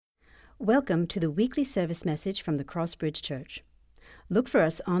Welcome to the weekly service message from the Crossbridge Church. Look for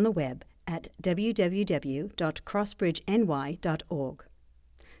us on the web at www.crossbridgeny.org.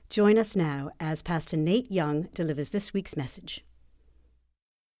 Join us now as Pastor Nate Young delivers this week's message.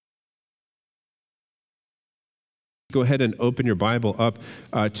 Go ahead and open your Bible up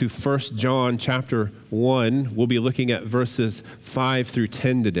to 1 John chapter 1. We'll be looking at verses 5 through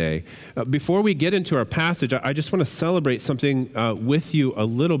 10 today. Before we get into our passage, I just want to celebrate something with you a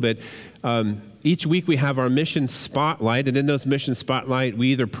little bit. Each week we have our mission spotlight, and in those mission spotlight, we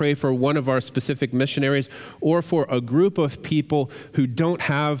either pray for one of our specific missionaries or for a group of people who don't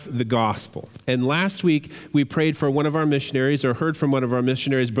have the gospel. And last week, we prayed for one of our missionaries, or heard from one of our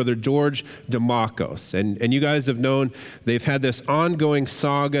missionaries, Brother George DeMacos. And you guys have known they've had this ongoing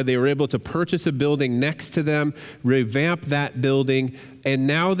saga. They were able to purchase a building next to them, revamp that building, and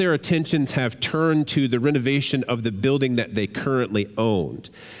now their attentions have turned to the renovation of the building that they currently owned.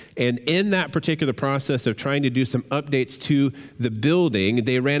 And in that particular process of trying to do some updates to the building,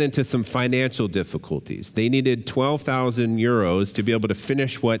 they ran into some financial difficulties. They needed 12,000 euros to be able to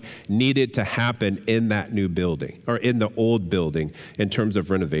finish what needed to happen in that new building, or in the old building, in terms of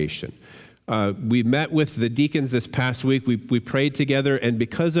renovation. We met with the deacons this past week. We prayed together, and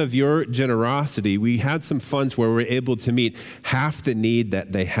because of your generosity, we had some funds where we were able to meet half the need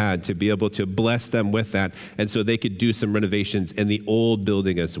that they had to be able to bless them with that, and so they could do some renovations in the old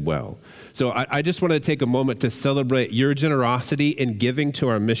building as well. So I just want to take a moment to celebrate your generosity in giving to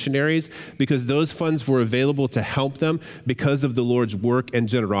our missionaries, because those funds were available to help them because of the Lord's work and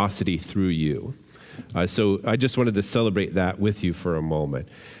generosity through you. So I just wanted to celebrate that with you for a moment.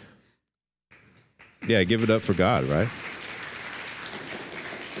 Yeah, give it up for God, right?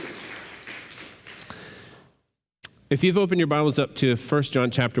 If you've opened your Bibles up to 1 John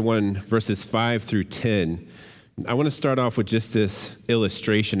chapter 1, verses 5 through 10, I want to start off with just this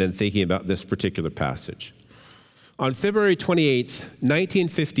illustration and thinking about this particular passage. On February 28th,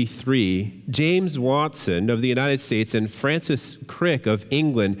 1953, James Watson of the United States and Francis Crick of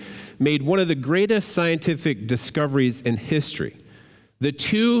England made one of the greatest scientific discoveries in history. The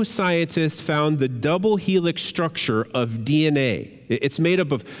two scientists found the double helix structure of DNA. It's made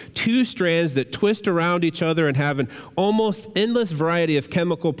up of two strands that twist around each other and have an almost endless variety of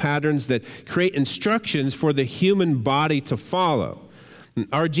chemical patterns that create instructions for the human body to follow.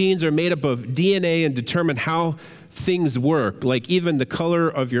 Our genes are made up of DNA and determine how things work, like even the color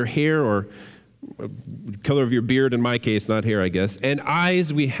of your hair, or color of your beard in my case, not hair, I guess, and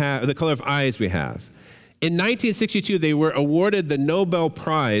eyes we have, the color of eyes we have. In 1962, they were awarded the Nobel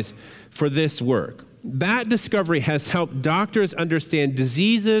Prize for this work. That discovery has helped doctors understand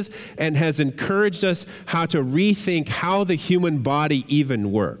diseases and has encouraged us how to rethink how the human body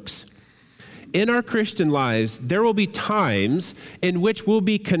even works. In our Christian lives, there will be times in which we'll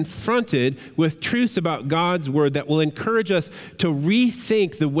be confronted with truths about God's word that will encourage us to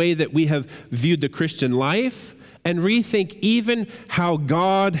rethink the way that we have viewed the Christian life and rethink even how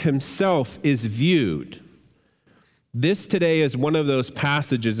God himself is viewed. This today is one of those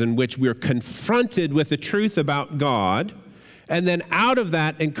passages in which we're confronted with the truth about God, and then out of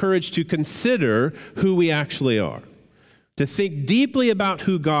that encouraged to consider who we actually are, to think deeply about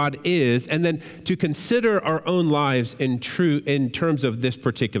who God is, and then to consider our own lives in terms of this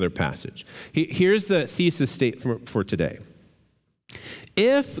particular passage. Here's the thesis statement for today.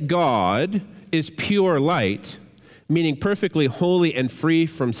 If God is pure light, meaning perfectly holy and free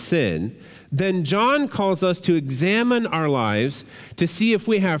from sin, then John calls us to examine our lives to see if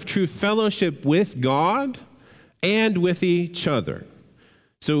we have true fellowship with God and with each other.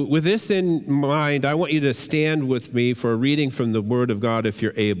 So with this in mind, I want you to stand with me for a reading from the Word of God if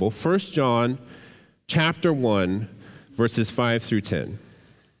you're able. 1 John chapter 1, verses 5 through 10.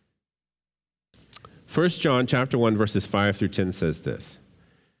 1 John chapter 1, verses 5 through 10 says this.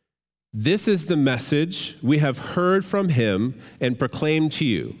 This is the message we have heard from him and proclaimed to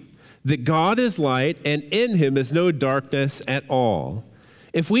you, that God is light and in him is no darkness at all.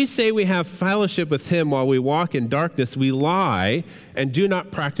 If we say we have fellowship with him while we walk in darkness, we lie and do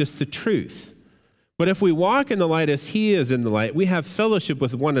not practice the truth. But if we walk in the light as he is in the light, we have fellowship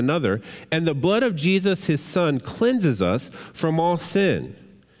with one another, and the blood of Jesus, his son, cleanses us from all sin.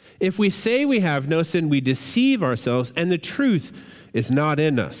 If we say we have no sin, we deceive ourselves, and the truth is not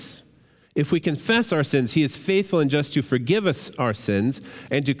in us. If we confess our sins, he is faithful and just to forgive us our sins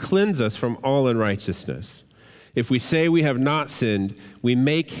and to cleanse us from all unrighteousness. If we say we have not sinned, we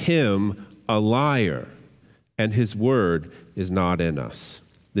make him a liar, and his word is not in us.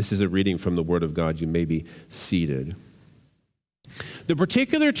 This is a reading from the Word of God. You may be seated. The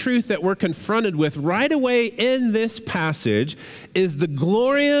particular truth that we're confronted with right away in this passage is the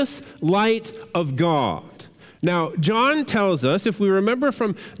glorious light of God. Now, John tells us, if we remember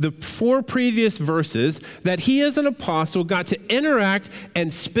from the 4 previous verses, that he as an apostle got to interact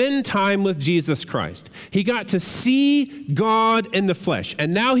and spend time with Jesus Christ. He got to see God in the flesh.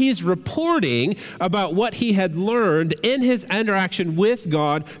 And now he's reporting about what he had learned in his interaction with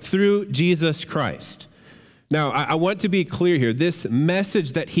God through Jesus Christ. Now, I want to be clear here. This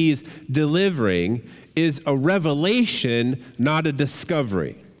message that he's delivering is a revelation, not a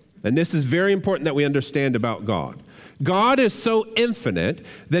discovery. And this is very important that we understand about God. God is so infinite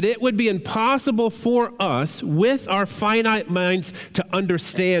that it would be impossible for us with our finite minds to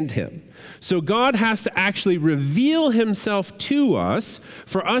understand him. So God has to actually reveal himself to us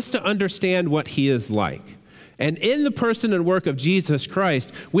for us to understand what he is like. And in the person and work of Jesus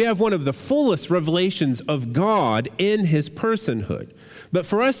Christ, we have one of the fullest revelations of God in his personhood. But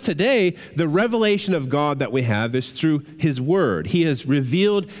for us today, the revelation of God that we have is through his word. He has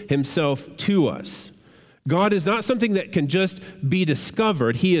revealed himself to us. God is not something that can just be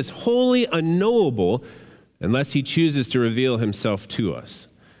discovered. He is wholly unknowable unless he chooses to reveal himself to us.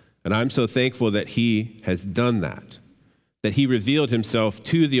 And I'm so thankful that he has done that he revealed himself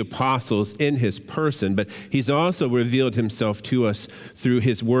to the apostles in his person, but he's also revealed himself to us through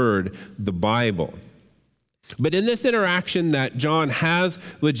his word, the Bible. But in this interaction that John has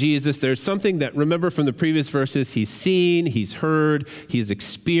with Jesus, there's something that, remember from the previous verses, he's seen, he's heard, he's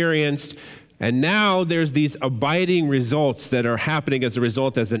experienced, and now there's these abiding results that are happening as a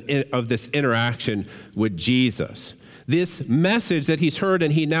result of this interaction with Jesus. This message that he's heard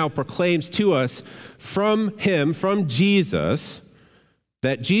and he now proclaims to us from him, from Jesus,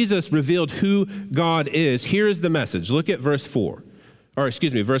 that Jesus revealed who God is. Here's the message. Look at verse 5.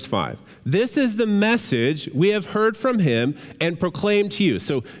 This is the message we have heard from him and proclaimed to you.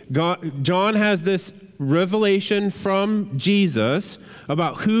 So John has this revelation from Jesus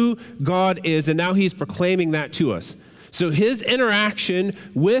about who God is, and now he's proclaiming that to us. So his interaction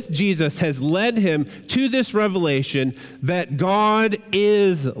with Jesus has led him to this revelation that God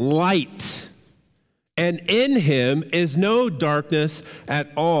is light, and in him is no darkness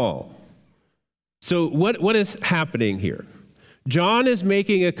at all. So what is happening here? John is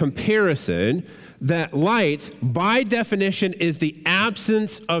making a comparison that light, by definition, is the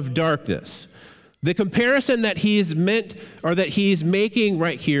absence of darkness. The comparison that he's making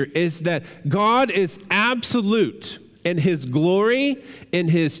right here is that God is absolute in his glory, in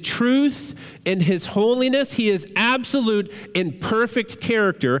his truth, in his holiness. He is absolute in perfect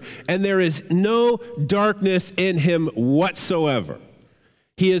character, and there is no darkness in him whatsoever.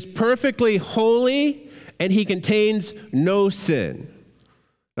 He is perfectly holy, and he contains no sin.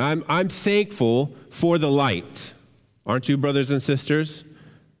 I'm thankful for the light. Aren't you, brothers and sisters?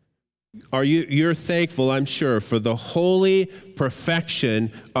 You're thankful, I'm sure, for the holy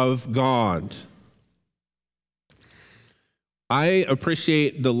perfection of God. I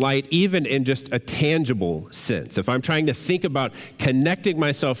appreciate the light even in just a tangible sense. If I'm trying to think about connecting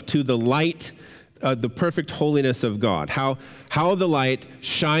myself to the light, the perfect holiness of God, how the light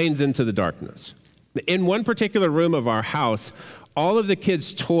shines into the darkness. In one particular room of our house, all of the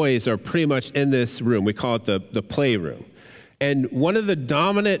kids' toys are pretty much in this room. We call it the playroom. And one of the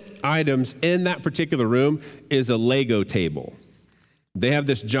dominant items in that particular room is a Lego table. They have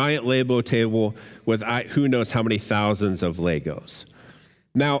this giant Lego table with who knows how many thousands of Legos.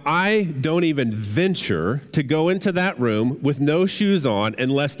 Now, I don't even venture to go into that room with no shoes on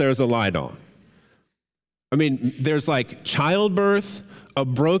unless there's a light on. I mean, there's like childbirth, a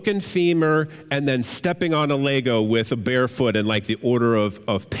broken femur, and then stepping on a Lego with a bare foot in like the order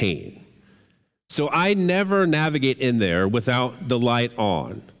of pain. So I never navigate in there without the light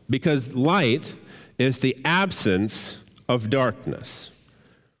on, because light is the absence of darkness.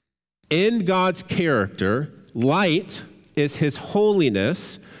 In God's character, light is his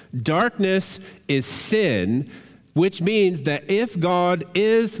holiness, darkness is sin, which means that if God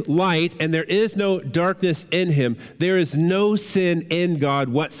is light and there is no darkness in him, there is no sin in God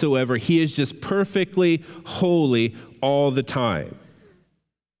whatsoever. He is just perfectly holy all the time.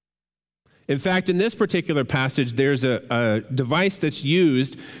 In fact, in this particular passage, there's a device that's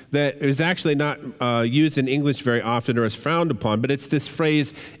used that is actually not used in English very often or is frowned upon, but it's this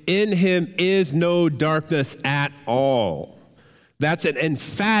phrase, "In him is no darkness at all." That's an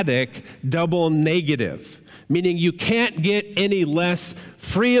emphatic double negative, meaning you can't get any less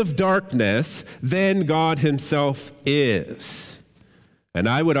free of darkness than God himself is. And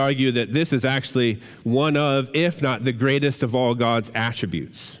I would argue that this is actually one of, if not the greatest of all God's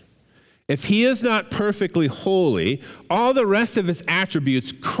attributes. If he is not perfectly holy, all the rest of his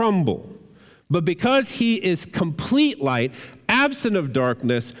attributes crumble. But because he is complete light, absent of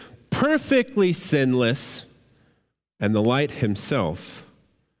darkness, perfectly sinless, and the light himself,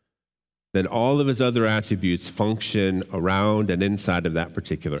 then all of his other attributes function around and inside of that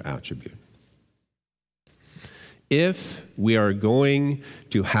particular attribute. If we are going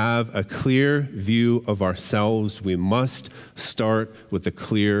to have a clear view of ourselves, we must start with a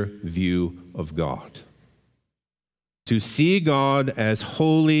clear view of God. To see God as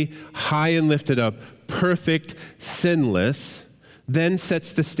holy, high and lifted up, perfect, sinless, then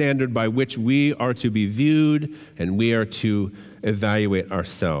sets the standard by which we are to be viewed and we are to evaluate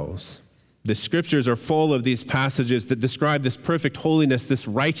ourselves. The scriptures are full of these passages that describe this perfect holiness, this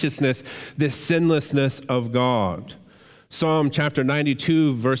righteousness, this sinlessness of God. Psalm chapter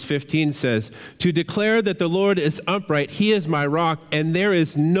 92, verse 15 says, "To declare that the Lord is upright, he is my rock, and there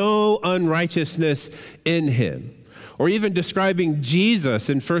is no unrighteousness in him." Or even describing Jesus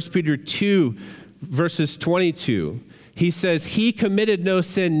in 1 Peter 2, verses 22, he says, "He committed no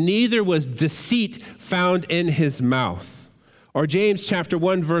sin, neither was deceit found in his mouth." Or James chapter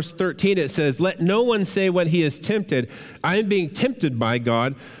 1, verse 13, it says, "Let no one say when he is tempted, I am being tempted by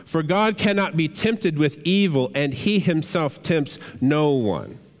God, for God cannot be tempted with evil, and he himself tempts no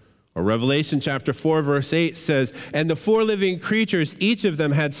one." Or Revelation chapter 4, verse 8 says, "And the four living creatures, each of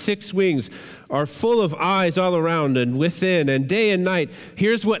them had 6 wings, are full of eyes all around and within, and day and night,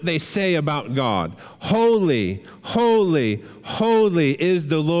 here's what they say about God. Holy, holy, holy is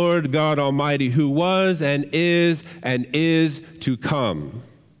the Lord God Almighty, who was and is to come."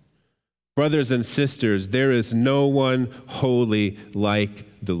 Brothers and sisters, there is no one holy like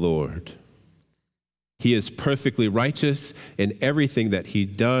the Lord. He is perfectly righteous in everything that he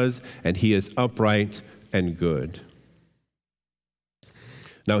does, and he is upright and good.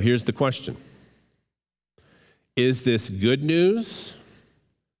 Now, here's the question. Is this good news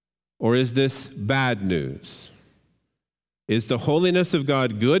or is this bad news? Is the holiness of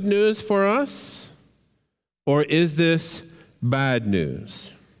God good news for us or is this bad news?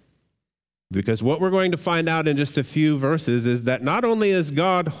 Because what we're going to find out in just a few verses is that not only is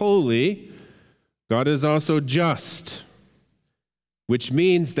God holy, God is also just, which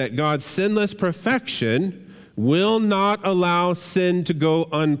means that God's sinless perfection will not allow sin to go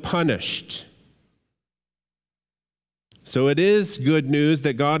unpunished. So it is good news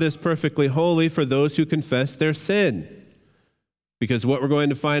that God is perfectly holy for those who confess their sin. Because what we're going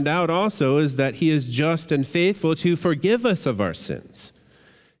to find out also is that he is just and faithful to forgive us of our sins.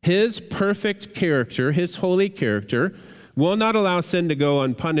 His perfect character, his holy character, will not allow sin to go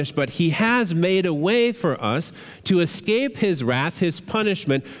unpunished, but he has made a way for us to escape his wrath, his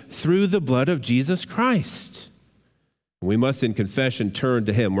punishment, through the blood of Jesus Christ. We must, in confession, turn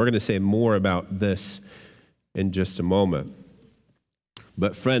to him. We're going to say more about this in just a moment.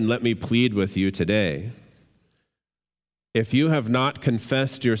 But friend, let me plead with you today. If you have not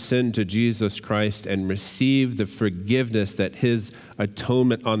confessed your sin to Jesus Christ and received the forgiveness that his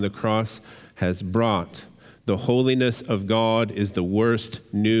atonement on the cross has brought, the holiness of God is the worst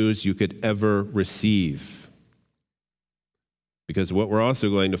news you could ever receive. Because what we're also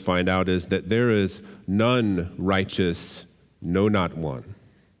going to find out is that there is none righteous, no, not one.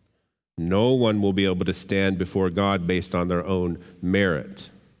 No one will be able to stand before God based on their own merit.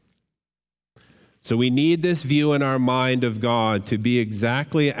 So we need this view in our mind of God to be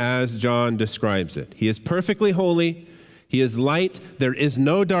exactly as John describes it. He is perfectly holy. He is light. There is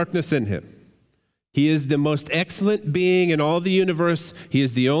no darkness in him. He is the most excellent being in all the universe. He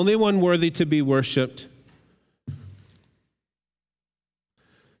is the only one worthy to be worshiped.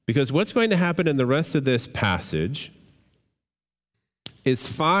 Because what's going to happen in the rest of this passage is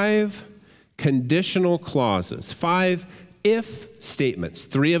 5 conditional clauses, 5 if statements,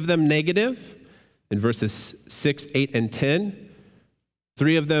 3 of them negative in verses 6, 8, and 10,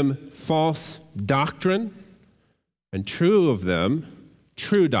 3 of them false doctrine, and 2 of them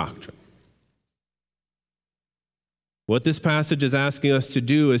true doctrine. What this passage is asking us to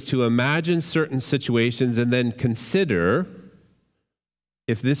do is to imagine certain situations and then consider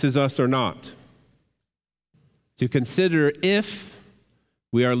if this is us or not. To consider if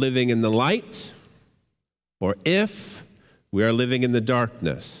we are living in the light or if we are living in the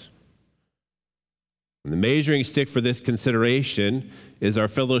darkness. And the measuring stick for this consideration is our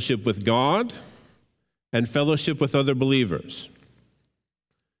fellowship with God and fellowship with other believers.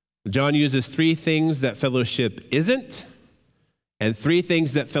 John uses 3 things that fellowship isn't and 3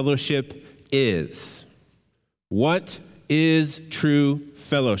 things that fellowship is. What is true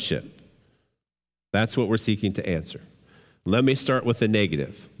fellowship? That's what we're seeking to answer. Let me start with the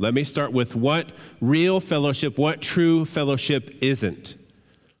negative. Let me start with what real fellowship, what true fellowship isn't.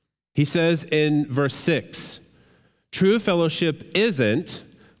 He says in verse 6, true fellowship isn't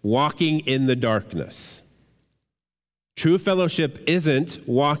walking in the darkness. True fellowship isn't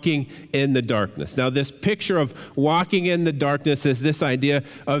walking in the darkness. Now, this picture of walking in the darkness is this idea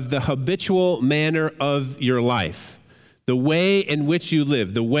of the habitual manner of your life, the way in which you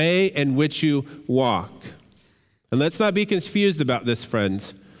live, the way in which you walk. And let's not be confused about this,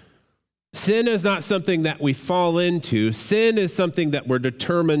 friends. Sin is not something that we fall into. Sin is something that we're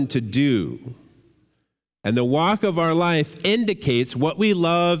determined to do. And the walk of our life indicates what we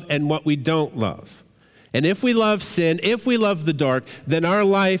love and what we don't love. And if we love sin, if we love the dark, then our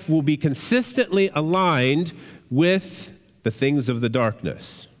life will be consistently aligned with the things of the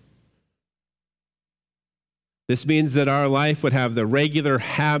darkness. This means that our life would have the regular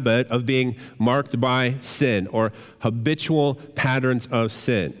habit of being marked by sin or habitual patterns of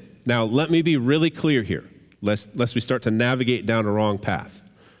sin. Now, let me be really clear here, lest we start to navigate down a wrong path.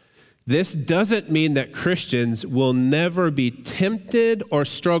 This doesn't mean that Christians will never be tempted or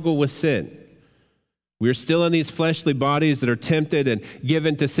struggle with sin. We're still in these fleshly bodies that are tempted and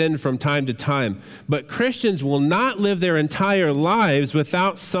given to sin from time to time. But Christians will not live their entire lives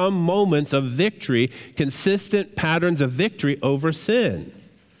without some moments of victory, consistent patterns of victory over sin.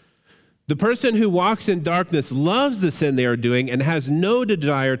 The person who walks in darkness loves the sin they are doing and has no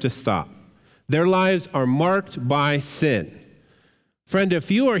desire to stop. Their lives are marked by sin. Friend,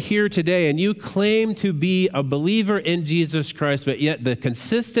 if you are here today and you claim to be a believer in Jesus Christ, but yet the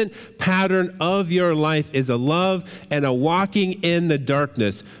consistent pattern of your life is a love and a walking in the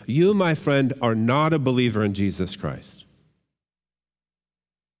darkness, you, my friend, are not a believer in Jesus Christ.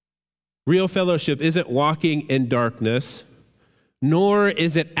 Real fellowship isn't walking in darkness, nor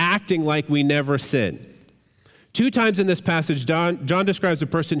is it acting like we never sin. 2 times in this passage, John describes a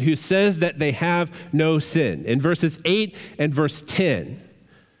person who says that they have no sin. In verses 8 and verse 10,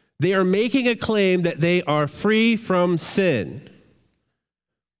 they are making a claim that they are free from sin.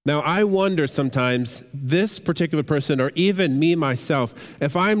 Now, I wonder sometimes, this particular person, or even me myself,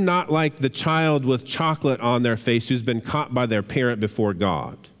 if I'm not like the child with chocolate on their face who's been caught by their parent before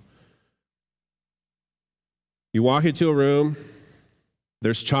God. You walk into a room,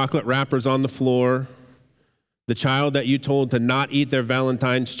 there's chocolate wrappers on the floor. The child that you told to not eat their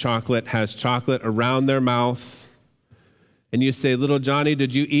Valentine's chocolate has chocolate around their mouth. And you say, little Johnny,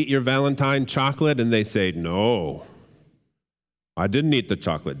 did you eat your Valentine chocolate? And they say, no, I didn't eat the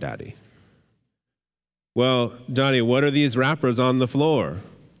chocolate, Daddy. Well, Johnny, what are these wrappers on the floor?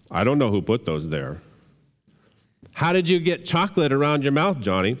 I don't know who put those there. How did you get chocolate around your mouth,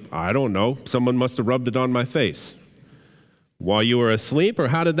 Johnny? I don't know. Someone must have rubbed it on my face. While you were asleep, or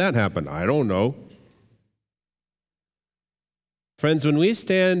how did that happen? I don't know. Friends, when we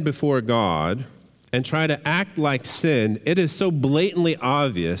stand before God and try to act like sin, it is so blatantly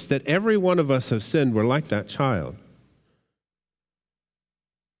obvious that every one of us have sinned. We're like that child.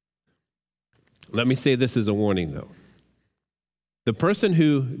 Let me say this as a warning, though. The person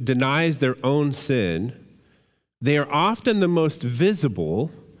who denies their own sin, they are often the most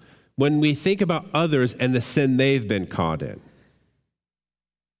visible when we think about others and the sin they've been caught in.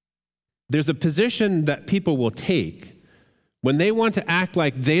 There's a position that people will take when they want to act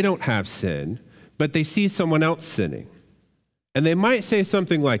like they don't have sin, but they see someone else sinning. And they might say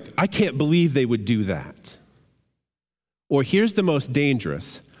something like, I can't believe they would do that. Or here's the most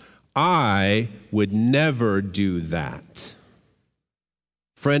dangerous, I would never do that.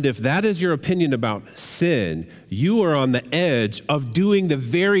 Friend, if that is your opinion about sin, you are on the edge of doing the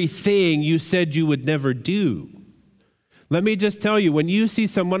very thing you said you would never do. Let me just tell you, when you see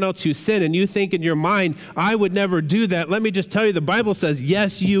someone else who sin and you think in your mind, I would never do that, let me just tell you, the Bible says,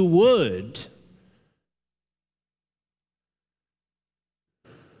 yes, you would.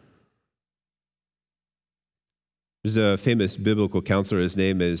 There's a famous biblical counselor, his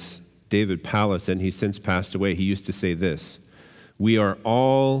name is David Pallas, and he's since passed away. He used to say this, we are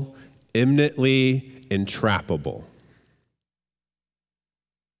all imminently entrappable.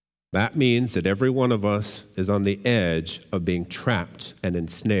 That means that every one of us is on the edge of being trapped and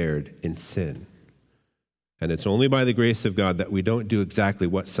ensnared in sin. And it's only by the grace of God that we don't do exactly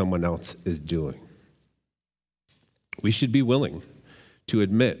what someone else is doing. We should be willing to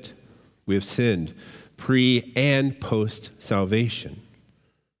admit we have sinned pre and post salvation.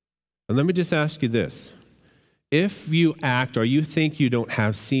 And let me just ask you this. If you act or you think you don't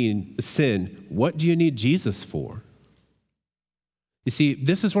have sin, what do you need Jesus for? You see,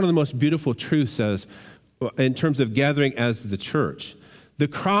 this is one of the most beautiful truths in terms of gathering as the church. The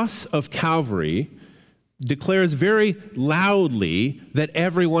cross of Calvary declares very loudly that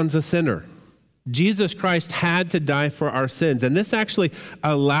everyone's a sinner. Jesus Christ had to die for our sins. And this actually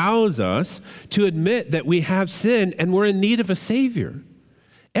allows us to admit that we have sin and we're in need of a Savior.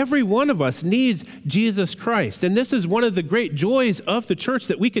 Every one of us needs Jesus Christ. And this is one of the great joys of the church,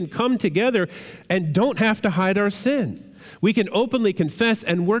 that we can come together and don't have to hide our sin. We can openly confess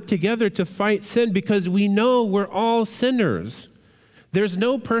and work together to fight sin because we know we're all sinners. There's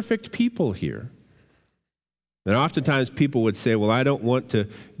no perfect people here. And oftentimes people would say, well, I don't want to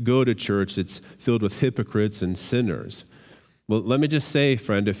go to church. It's filled with hypocrites and sinners. Well, let me just say,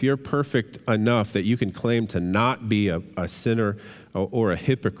 friend, if you're perfect enough that you can claim to not be a sinner or a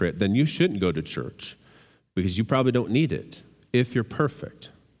hypocrite, then you shouldn't go to church, because you probably don't need it if you're perfect.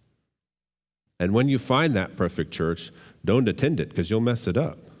 And when you find that perfect church, don't attend it, because you'll mess it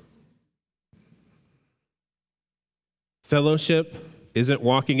up. Fellowship isn't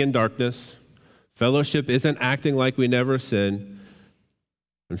walking in darkness. Fellowship isn't acting like we never sin.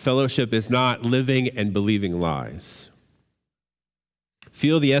 And fellowship is not living and believing lies.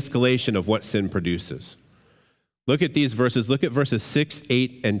 Feel the escalation of what sin produces. Look at these verses. Look at verses 6,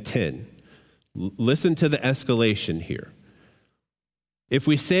 8, and 10. Listen to the escalation here. If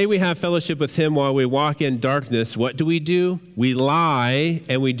we say we have fellowship with him while we walk in darkness, what do? We lie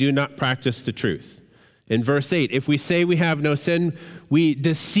and we do not practice the truth. In verse 8, if we say we have no sin, we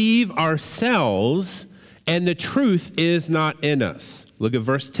deceive ourselves and the truth is not in us. Look at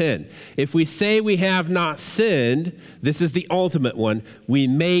verse 10. If we say we have not sinned, this is the ultimate one, we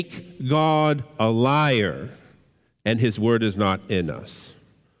make God a liar and his word is not in us.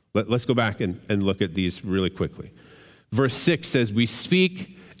 Let's go back and look at these really quickly. Verse 6 says, we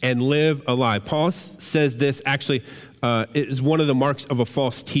speak and live a lie. Paul says this actually is one of the marks of a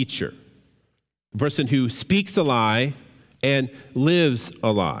false teacher. A person who speaks a lie and lives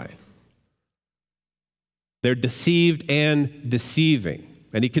a lie. They're deceived and deceiving.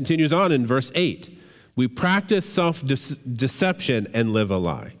 And he continues on in verse 8. We practice self-deception and live a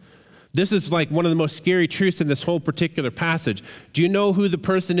lie. This is like one of the most scary truths in this whole particular passage. Do you know who the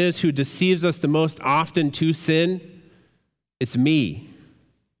person is who deceives us the most often to sin? It's me.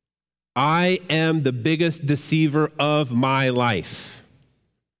 I am the biggest deceiver of my life.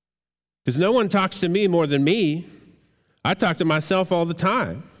 Because no one talks to me more than me. I talk to myself all the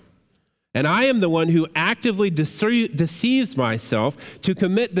time. And I am the one who actively deceives myself to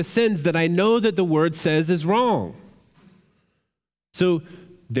commit the sins that I know that the word says is wrong. So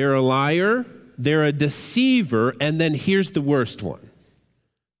they're a liar, they're a deceiver, and then here's the worst one.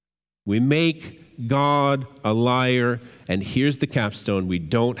 We make God a liar, and here's the capstone: we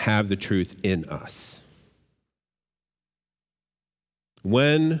don't have the truth in us.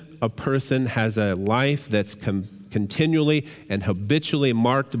 When a person has a life that's continually and habitually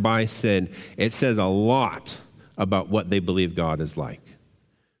marked by sin, it says a lot about what they believe God is like.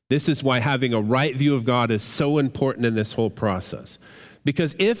 This is why having a right view of God is so important in this whole process.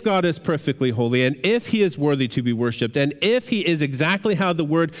 Because if God is perfectly holy, and if he is worthy to be worshiped, and if he is exactly how the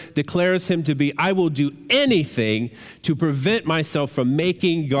word declares him to be, I will do anything to prevent myself from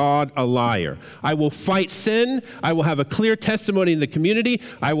making God a liar. I will fight sin. I will have a clear testimony in the community.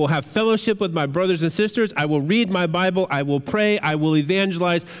 I will have fellowship with my brothers and sisters. I will read my Bible. I will pray. I will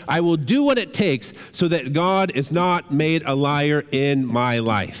evangelize. I will do what it takes so that God is not made a liar in my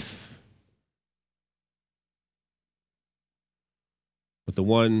life. But the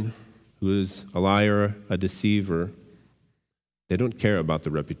one who is a liar, a deceiver, they don't care about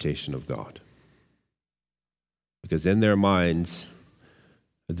the reputation of God. Because in their minds,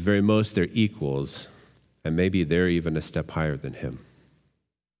 at the very most, they're equals, and maybe they're even a step higher than him.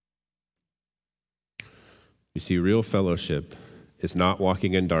 You see, real fellowship is not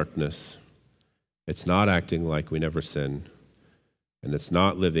walking in darkness. It's not acting like we never sin. And it's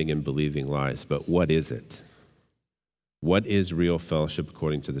not living and believing lies. But what is it? What is real fellowship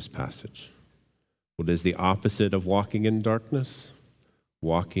according to this passage? What is the opposite of walking in darkness?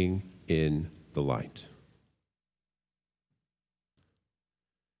 Walking in the light.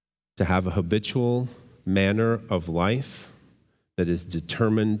 To have a habitual manner of life that is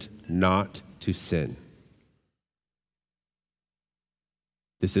determined not to sin.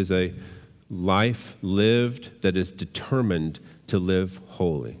 This is a life lived that is determined to live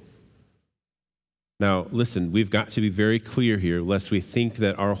holy. Now, listen, we've got to be very clear here, lest we think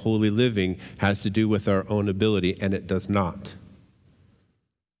that our holy living has to do with our own ability, and it does not.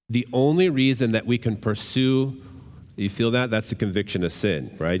 The only reason that we can pursue, you feel that? That's the conviction of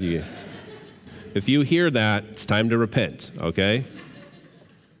sin, right? If you hear that, it's time to repent, okay?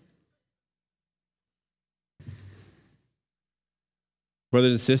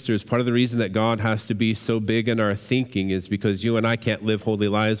 Brothers and sisters, part of the reason that God has to be so big in our thinking is because you and I can't live holy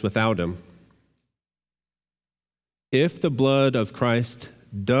lives without him. If the blood of Christ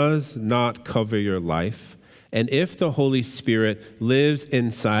does not cover your life, and if the Holy Spirit lives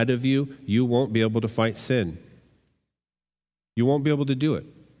inside of you, you won't be able to fight sin. You won't be able to do it.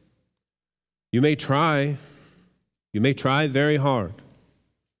 You may try very hard,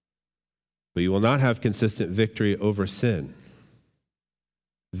 but you will not have consistent victory over sin.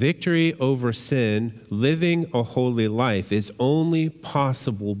 Victory over sin, living a holy life, is only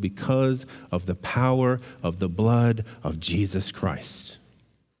possible because of the power of the blood of Jesus Christ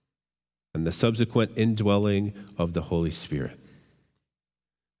and the subsequent indwelling of the Holy Spirit.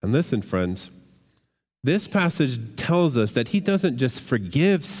 And listen, friends, this passage tells us that he doesn't just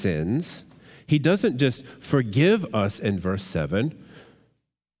forgive sins. He doesn't just forgive us in verse 7.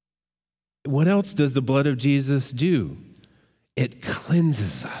 What else does the blood of Jesus do? It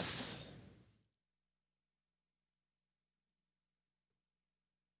cleanses us.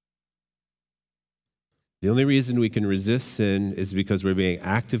 The only reason we can resist sin is because we're being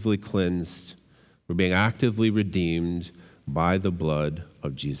actively cleansed, we're being actively redeemed by the blood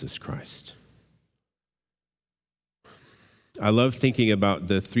of Jesus Christ. I love thinking about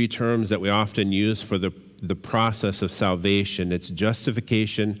the three terms that we often use for the process of salvation. It's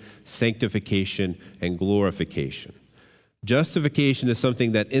justification, sanctification, and glorification. Justification is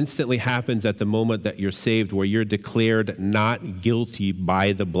something that instantly happens at the moment that you're saved, where you're declared not guilty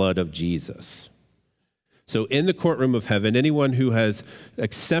by the blood of Jesus. So in the courtroom of heaven, anyone who has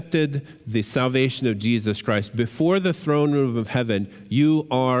accepted the salvation of Jesus Christ before the throne room of heaven, you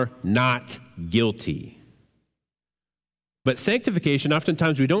are not guilty. But sanctification,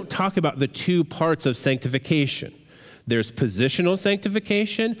 oftentimes we don't talk about the two parts of sanctification. There's positional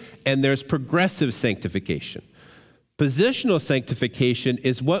sanctification and there's progressive sanctification. Positional sanctification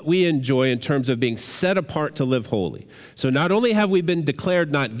is what we enjoy in terms of being set apart to live holy. So not only have we been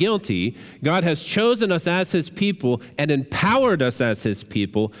declared not guilty, God has chosen us as his people and empowered us as his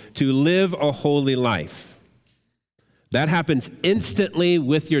people to live a holy life. That happens instantly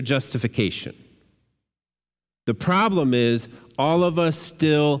with your justification. The problem is all of us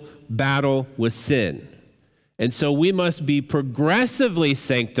still battle with sin. And so we must be progressively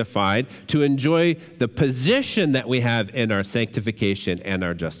sanctified to enjoy the position that we have in our sanctification and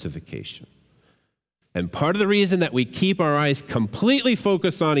our justification. And part of the reason that we keep our eyes completely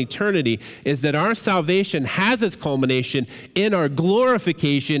focused on eternity is that our salvation has its culmination in our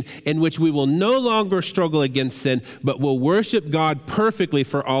glorification, in which we will no longer struggle against sin, but will worship God perfectly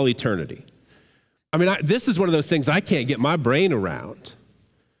for all eternity. I mean, this is one of those things I can't get my brain around.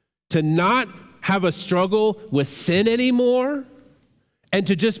 To not have a struggle with sin anymore, and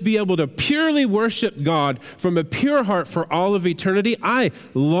to just be able to purely worship God from a pure heart for all of eternity. I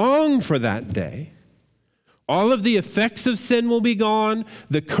long for that day. All of the effects of sin will be gone.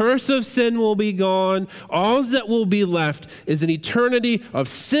 The curse of sin will be gone. All that will be left is an eternity of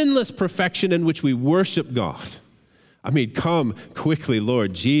sinless perfection in which we worship God. I mean, come quickly,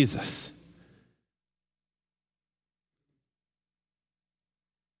 Lord Jesus.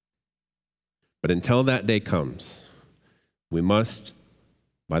 But until that day comes, we must,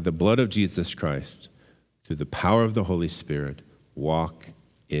 by the blood of Jesus Christ, through the power of the Holy Spirit, walk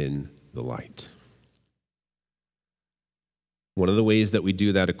in the light. One of the ways that we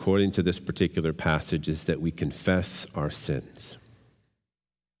do that, according to this particular passage, is that we confess our sins.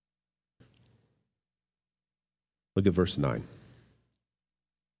 Look at verse 9.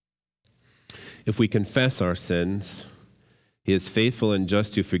 If we confess our sins, he is faithful and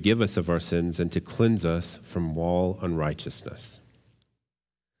just to forgive us of our sins and to cleanse us from all unrighteousness.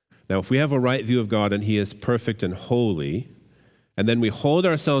 Now, if we have a right view of God and he is perfect and holy, and then we hold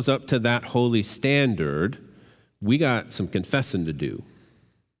ourselves up to that holy standard, we got some confessing to do.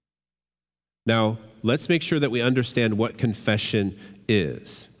 Now, let's make sure that we understand what confession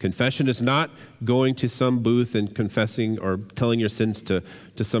is. Confession is not going to some booth and confessing or telling your sins to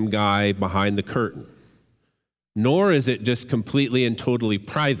some guy behind the curtain. Nor is it just completely and totally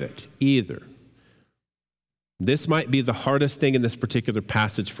private either. This might be the hardest thing in this particular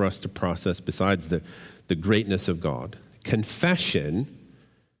passage for us to process besides the greatness of God. Confession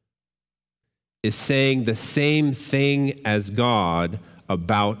is saying the same thing as God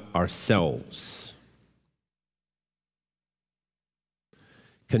about ourselves.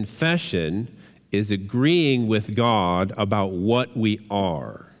 Confession is agreeing with God about what we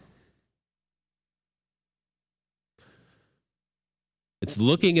are. It's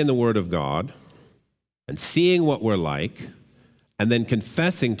looking in the Word of God and seeing what we're like, and then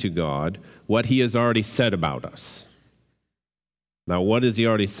confessing to God what he has already said about us. Now, what has he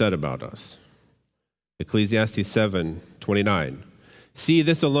already said about us? Ecclesiastes 7:29. See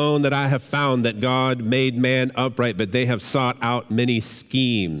this alone that I have found, that God made man upright, but they have sought out many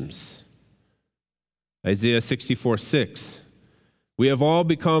schemes. Isaiah 64:6. We have all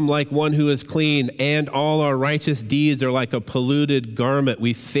become like one who is clean, and all our righteous deeds are like a polluted garment.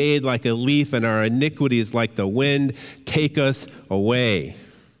 We fade like a leaf, and our iniquities like the wind take us away.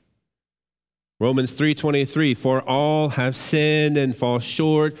 Romans 3:23, for all have sinned and fall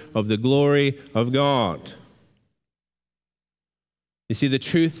short of the glory of God. You see, the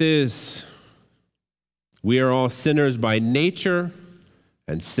truth is, we are all sinners by nature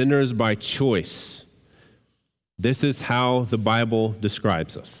and sinners by choice. This is how the Bible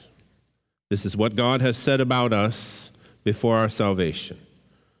describes us. This is what God has said about us before our salvation.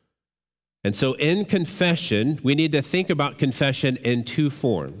 And so in confession, we need to think about confession in two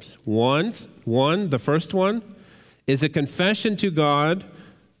forms. The first one is a confession to God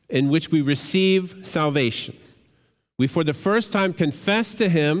in which we receive salvation. We, for the first time, confess to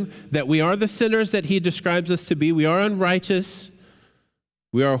him that we are the sinners that he describes us to be. We are unrighteous.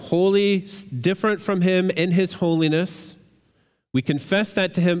 We are wholly different from him in his holiness. We confess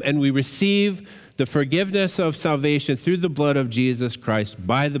that to him, and we receive the forgiveness of salvation through the blood of Jesus Christ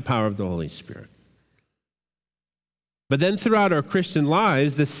by the power of the Holy Spirit. But then throughout our Christian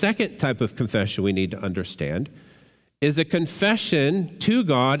lives, the second type of confession we need to understand is a confession to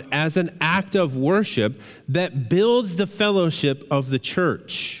God as an act of worship that builds the fellowship of the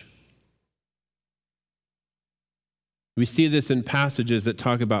church. We see this in passages that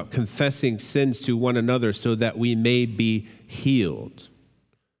talk about confessing sins to one another so that we may be healed.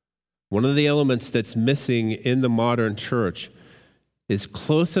 One of the elements that's missing in the modern church is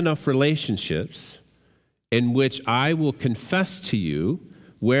close enough relationships in which I will confess to you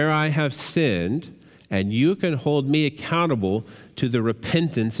where I have sinned, and you can hold me accountable to the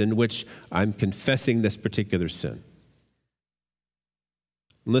repentance in which I'm confessing this particular sin.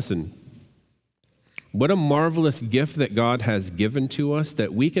 Listen, what a marvelous gift that God has given to us,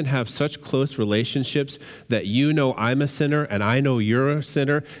 that we can have such close relationships that you know I'm a sinner and I know you're a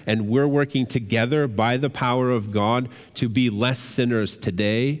sinner, and we're working together by the power of God to be less sinners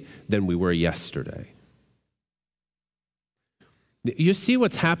today than we were yesterday. You see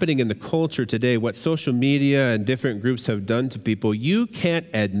what's happening in the culture today, what social media and different groups have done to people. You can't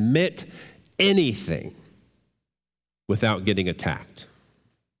admit anything without getting attacked.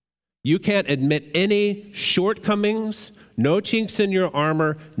 You can't admit any shortcomings, no chinks in your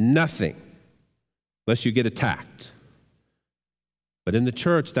armor, nothing, unless you get attacked. But in the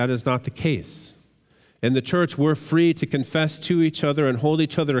church, that is not the case. In the church, we're free to confess to each other and hold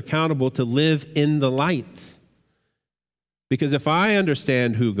each other accountable to live in the light. Because if I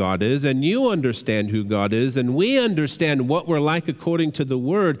understand who God is, and you understand who God is, and we understand what we're like according to the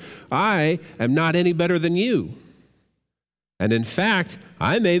Word, I am not any better than you. And in fact,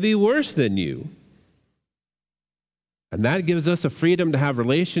 I may be worse than you. And that gives us a freedom to have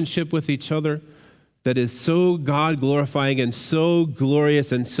relationship with each other that is so God-glorifying and so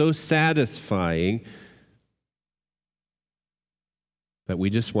glorious and so satisfying that we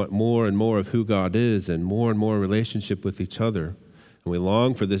just want more and more of who God is and more relationship with each other. And we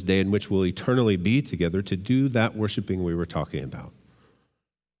long for this day in which we'll eternally be together to do that worshiping we were talking about.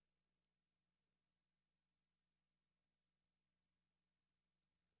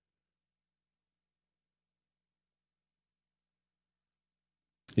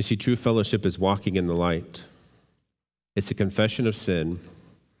 You see, true fellowship is walking in the light. It's a confession of sin,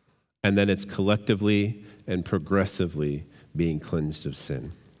 and then it's collectively and progressively being cleansed of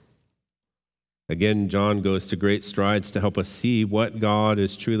sin. Again, John goes to great strides to help us see what God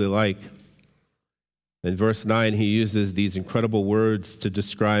is truly like. In verse 9, he uses these incredible words to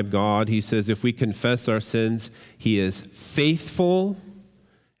describe God. He says, if we confess our sins, he is faithful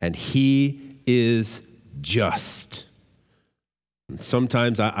and he is just.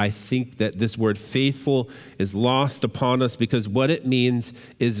 Sometimes I think that this word faithful is lost upon us because what it means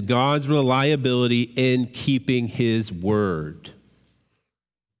is God's reliability in keeping his word.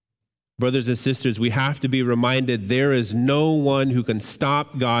 Brothers and sisters, we have to be reminded there is no one who can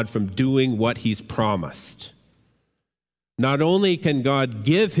stop God from doing what he's promised. Not only can God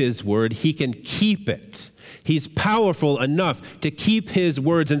give his word, he can keep it. He's powerful enough to keep his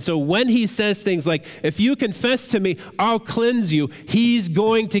words. And so when he says things like, if you confess to me, I'll cleanse you, he's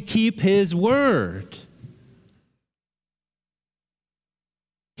going to keep his word.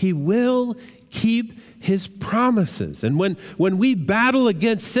 He will keep his promises. And when we battle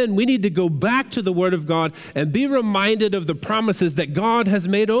against sin, we need to go back to the word of God and be reminded of the promises that God has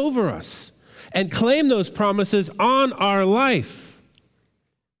made over us and claim those promises on our life.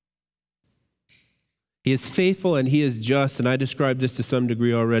 He is faithful and he is just, and I described this to some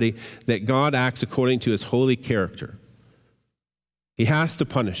degree already, that God acts according to his holy character. He has to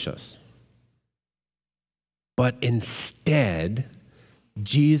punish us. But instead,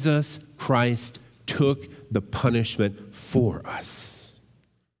 Jesus Christ took the punishment for us.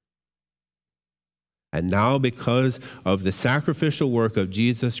 And now, because of the sacrificial work of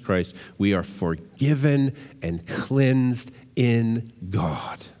Jesus Christ, we are forgiven and cleansed in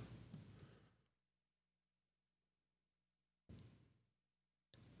God.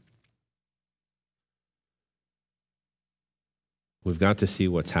 We've got to see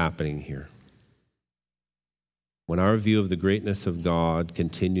what's happening here. When our view of the greatness of God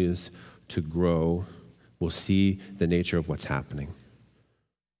continues to grow, we'll see the nature of what's happening.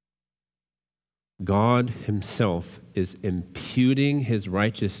 God himself is imputing his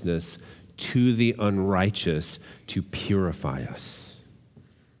righteousness to the unrighteous to purify us.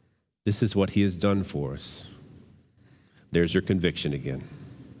 This is what he has done for us. There's your conviction again.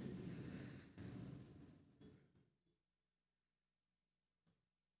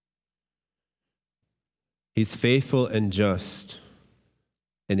 He's faithful and just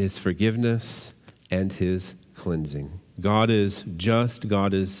in his forgiveness and his cleansing. God is just,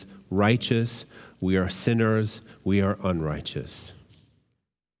 God is righteous. We are sinners, we are unrighteous.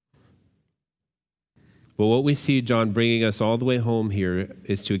 But what we see John bringing us all the way home here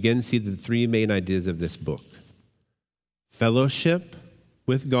is to again see the three main ideas of this book. Fellowship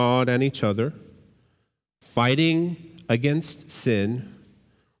with God and each other, fighting against sin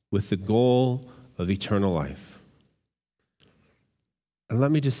with the goal of eternal life. And let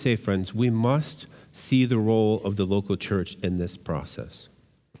me just say, friends, we must see the role of the local church in this process.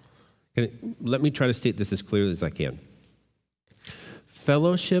 Let me try to state this as clearly as I can.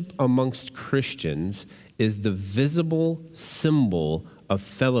 Fellowship amongst Christians is the visible symbol of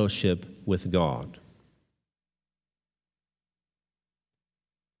fellowship with God.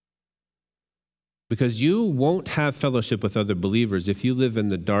 Because you won't have fellowship with other believers if you live in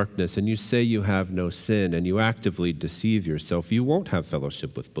the darkness and you say you have no sin and you actively deceive yourself. You won't have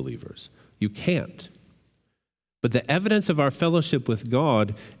fellowship with believers. You can't. But the evidence of our fellowship with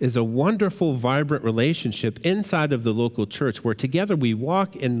God is a wonderful, vibrant relationship inside of the local church where together we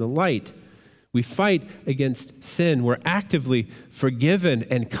walk in the light. We fight against sin. We're actively forgiven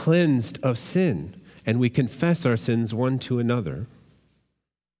and cleansed of sin. And we confess our sins one to another.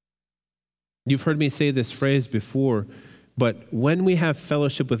 You've heard me say this phrase before, but when we have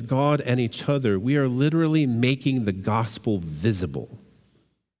fellowship with God and each other, we are literally making the gospel visible.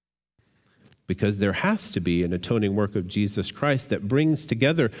 Because there has to be an atoning work of Jesus Christ that brings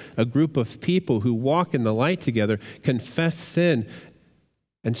together a group of people who walk in the light together, confess sin,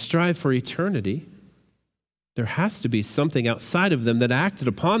 and strive for eternity. There has to be something outside of them that acted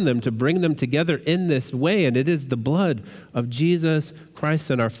upon them to bring them together in this way, and it is the blood of Jesus Christ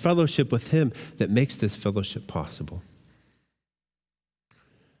and our fellowship with him that makes this fellowship possible.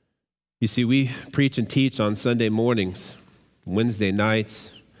 You see, we preach and teach on Sunday mornings, Wednesday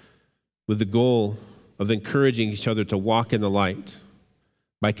nights, with the goal of encouraging each other to walk in the light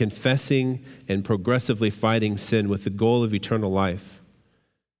by confessing and progressively fighting sin with the goal of eternal life.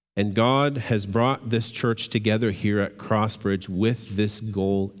 And God has brought this church together here at Crossbridge with this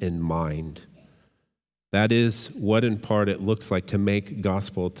goal in mind. That is what in part it looks like to make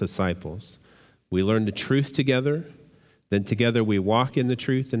gospel disciples. We learn the truth together, then together we walk in the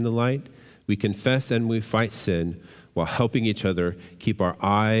truth in the light, we confess and we fight sin while helping each other keep our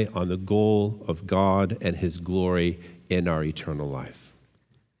eye on the goal of God and his glory in our eternal life.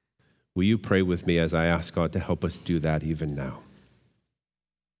 Will you pray with me as I ask God to help us do that even now?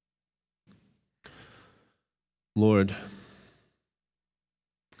 Lord,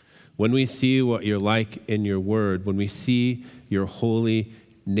 when we see what you're like in your word, when we see your holy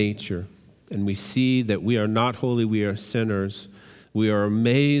nature, and we see that we are not holy, we are sinners, we are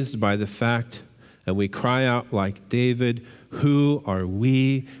amazed by the fact, and we cry out like David, who are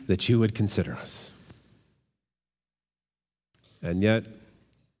we that you would consider us? And yet,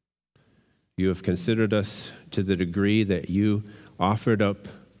 you have considered us to the degree that you offered up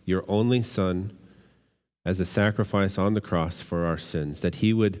your only Son as a sacrifice on the cross for our sins, that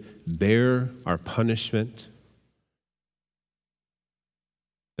he would bear our punishment,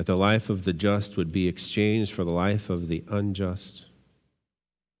 that the life of the just would be exchanged for the life of the unjust.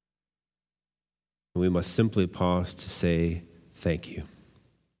 And we must simply pause to say thank you.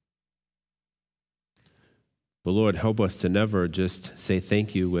 But Lord, help us to never just say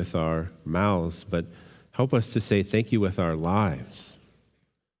thank you with our mouths, but help us to say thank you with our lives.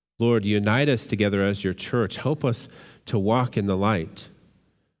 Lord, unite us together as your church. Help us to walk in the light.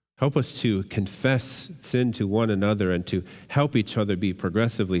 Help us to confess sin to one another and to help each other be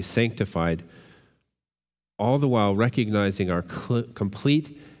progressively sanctified, all the while recognizing our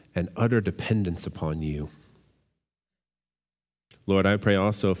complete and utter dependence upon you. Lord, I pray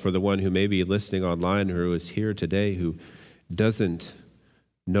also for the one who may be listening online or who is here today who doesn't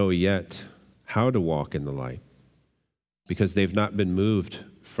know yet how to walk in the light because they've not been moved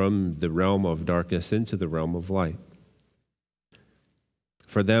from the realm of darkness into the realm of light.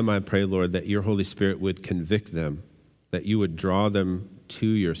 For them, I pray, Lord, that your Holy Spirit would convict them, that you would draw them to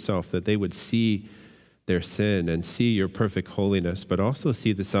yourself, that they would see their sin and see your perfect holiness, but also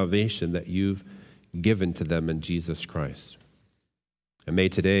see the salvation that you've given to them in Jesus Christ. And may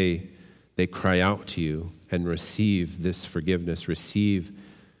today they cry out to you and receive this forgiveness, receive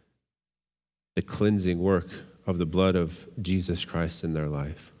the cleansing work of the blood of Jesus Christ in their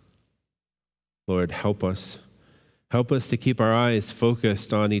life. Lord, help us. Help us to keep our eyes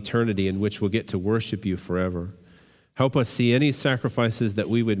focused on eternity in which we'll get to worship you forever. Help us see any sacrifices that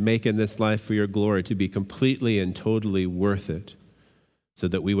we would make in this life for your glory to be completely and totally worth it, so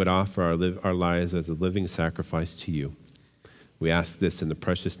that we would offer our lives as a living sacrifice to you. We ask this in the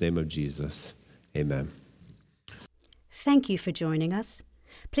precious name of Jesus. Amen. Thank you for joining us.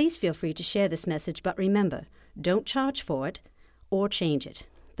 Please feel free to share this message, but remember, don't charge for it or change it.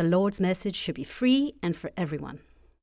 The Lord's message should be free and for everyone.